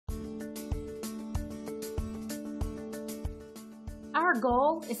Our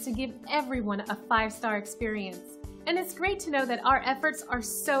goal is to give everyone a 5-star experience, and it's great to know that our efforts are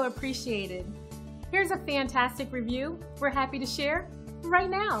so appreciated. Here's a fantastic review we're happy to share right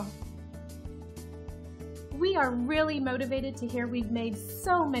now. We are really motivated to hear we've made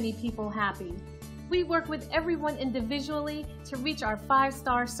so many people happy. We work with everyone individually to reach our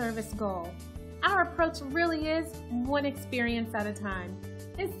 5-star service goal. Our approach really is one experience at a time.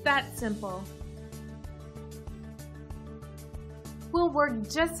 It's that simple. We'll work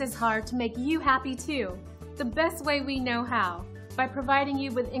just as hard to make you happy too, the best way we know how, by providing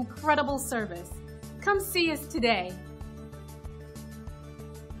you with incredible service. Come see us today.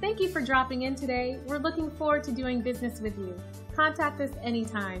 Thank you for dropping in today. We're looking forward to doing business with you. Contact us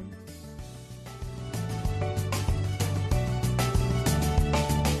anytime.